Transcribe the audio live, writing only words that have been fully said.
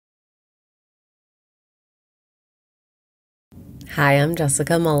Hi, I'm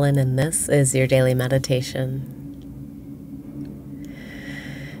Jessica Mullen, and this is your daily meditation.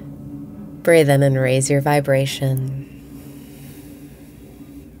 Breathe in and raise your vibration.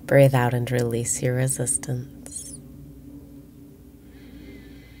 Breathe out and release your resistance.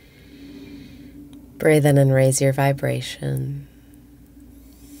 Breathe in and raise your vibration.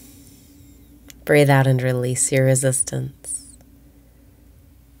 Breathe out and release your resistance.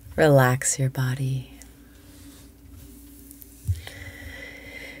 Relax your body.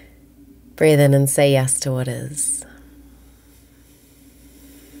 Breathe in and say yes to what is.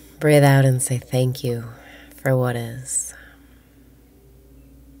 Breathe out and say thank you for what is.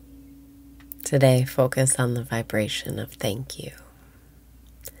 Today, focus on the vibration of thank you.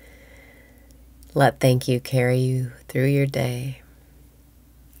 Let thank you carry you through your day.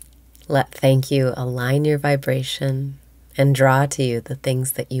 Let thank you align your vibration and draw to you the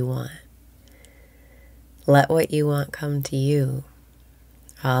things that you want. Let what you want come to you.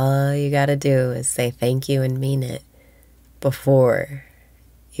 All you got to do is say thank you and mean it before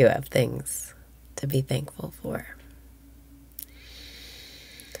you have things to be thankful for.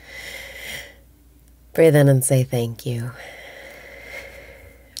 Breathe in and say thank you.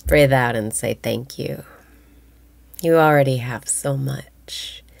 Breathe out and say thank you. You already have so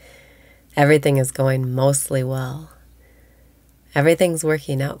much. Everything is going mostly well. Everything's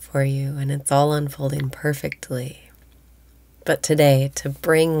working out for you and it's all unfolding perfectly. But today, to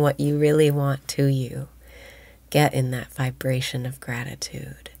bring what you really want to you, get in that vibration of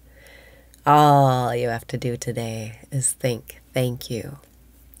gratitude. All you have to do today is think thank you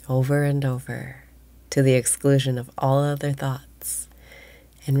over and over to the exclusion of all other thoughts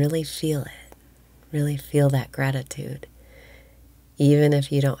and really feel it. Really feel that gratitude, even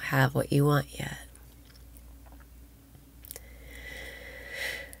if you don't have what you want yet.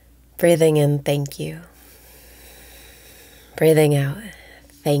 Breathing in, thank you. Breathing out,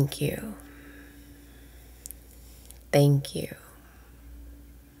 thank you. Thank you.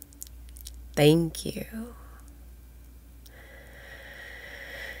 Thank you.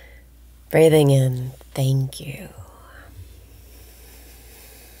 Breathing in, thank you.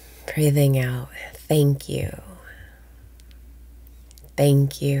 Breathing out, thank you.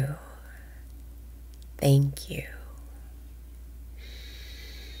 Thank you. Thank you.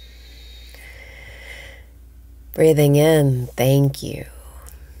 Breathing in, thank you.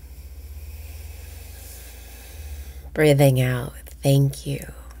 Breathing out, thank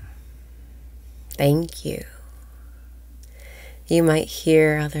you. Thank you. You might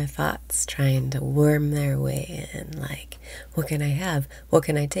hear other thoughts trying to worm their way in, like, what can I have? What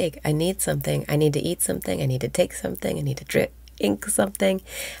can I take? I need something. I need to eat something. I need to take something. I need to drink something.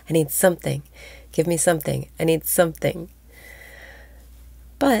 I need something. Give me something. I need something.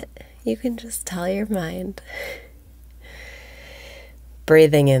 But you can just tell your mind.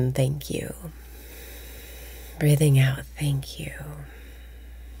 Breathing in, thank you. Breathing out, thank you.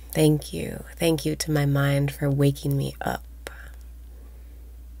 Thank you. Thank you to my mind for waking me up.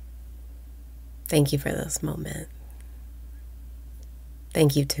 Thank you for this moment.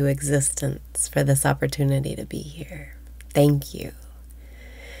 Thank you to existence for this opportunity to be here. Thank you.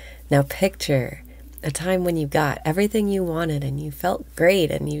 Now picture a time when you got everything you wanted and you felt great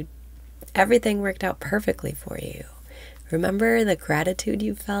and everything worked out perfectly for you. Remember the gratitude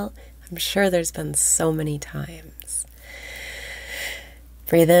you felt? I'm sure there's been so many times.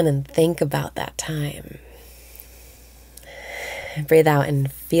 Breathe in and think about that time. Breathe out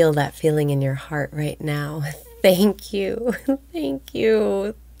and feel that feeling in your heart right now. Thank you. Thank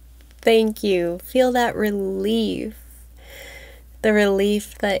you. Thank you. Feel that relief. The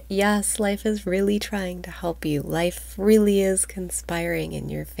relief that, yes, life is really trying to help you. Life really is conspiring in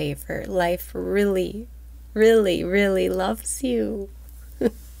your favor. Life really, really, really loves you.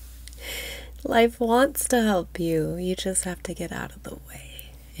 Life wants to help you. You just have to get out of the way.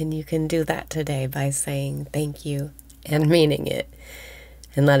 And you can do that today by saying thank you and meaning it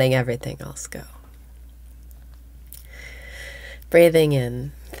and letting everything else go. Breathing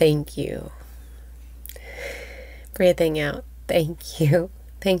in, thank you. Breathing out, thank you.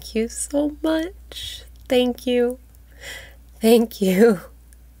 Thank you so much. Thank you. Thank you.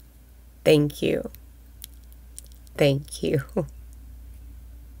 Thank you. Thank you.